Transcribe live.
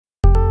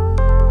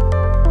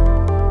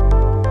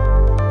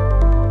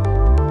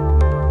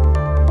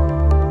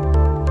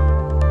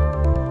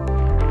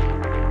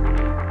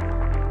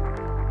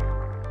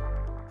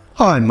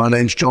Hi, my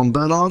name's John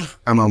Bernard,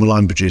 and I'm a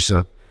line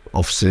producer,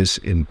 offices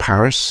in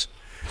Paris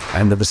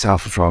and in the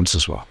south of France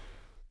as well.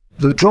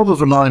 The job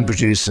of a line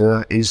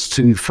producer is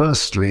to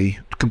firstly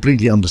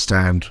completely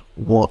understand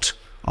what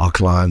our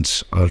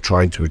clients are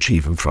trying to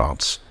achieve in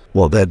France,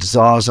 what their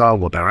desires are,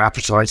 what their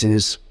appetite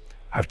is.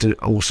 Have to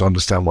also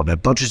understand what their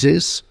budget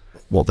is,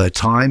 what their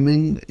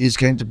timing is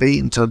going to be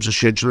in terms of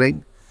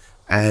scheduling.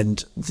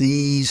 And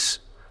these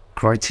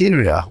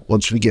criteria,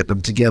 once we get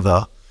them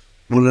together,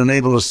 will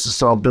enable us to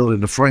start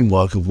building the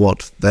framework of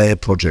what their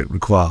project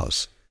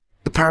requires.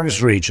 The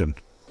Paris region.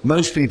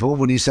 Most people,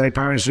 when you say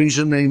Paris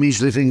region, they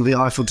immediately think of the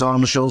Eiffel Tower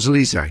and the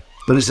Champs-Élysées.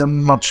 But it's a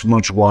much,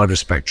 much wider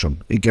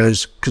spectrum. It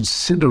goes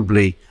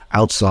considerably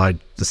outside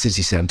the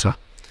city centre.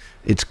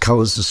 It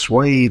covers the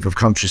swathe of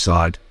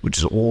countryside, which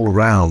is all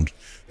around.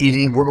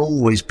 It will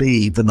always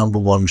be the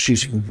 #1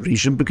 shooting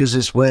region because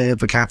it's where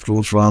the capital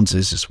of France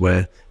is, it's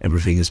where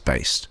everything is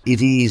based.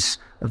 It is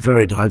a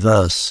very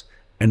diverse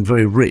and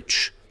very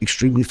rich,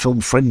 extremely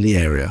film-friendly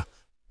area.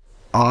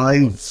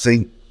 I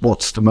think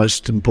what's the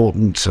most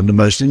important and the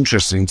most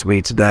interesting to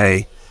me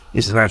today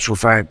is in actual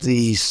fact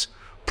these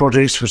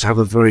projects which have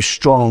a very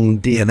strong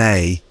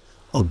DNA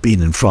of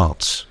being in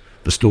France.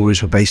 The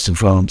stories were based in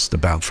France, they're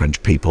about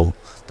French people,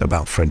 they're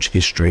about French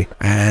history,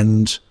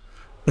 and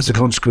as a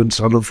consequence,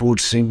 I look forward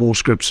to seeing more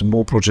scripts and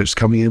more projects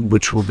coming in,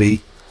 which will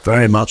be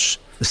very much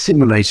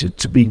assimilated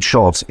to being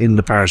shot in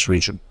the Paris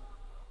region.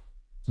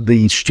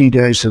 The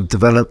studios have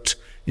developed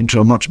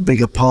into a much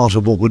bigger part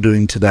of what we're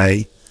doing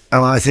today.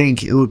 And I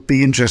think it would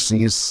be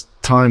interesting as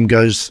time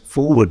goes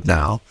forward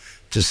now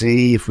to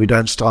see if we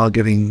don't start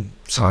getting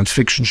science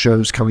fiction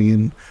shows coming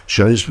in,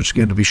 shows which are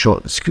going to be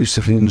shot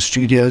exclusively in the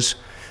studios,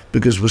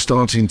 because we're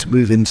starting to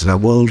move into that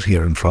world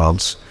here in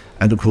France.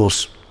 And of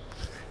course,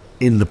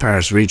 in the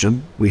Paris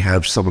region, we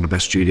have some of the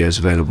best studios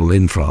available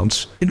in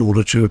France in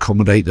order to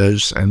accommodate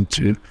those and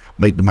to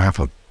make them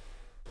happen.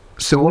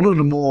 So one of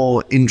the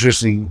more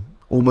interesting,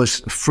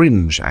 almost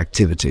fringe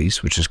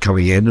activities, which is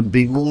coming in and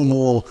being more and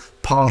more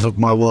part of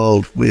my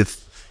world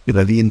with,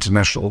 the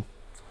international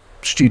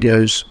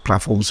studios,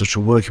 platforms that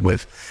we're working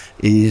with,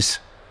 is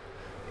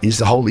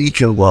the whole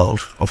eco world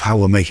of how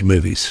we're making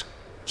movies.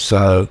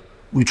 So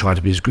we try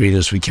to be as green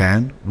as we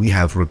can. We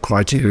have a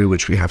criteria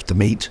which we have to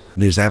meet.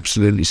 And it's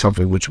absolutely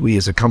something which we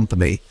as a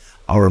company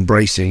are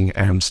embracing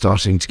and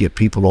starting to get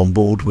people on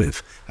board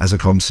with as a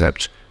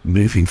concept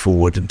moving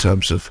forward in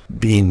terms of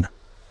being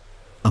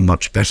a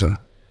much better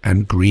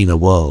and greener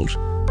world.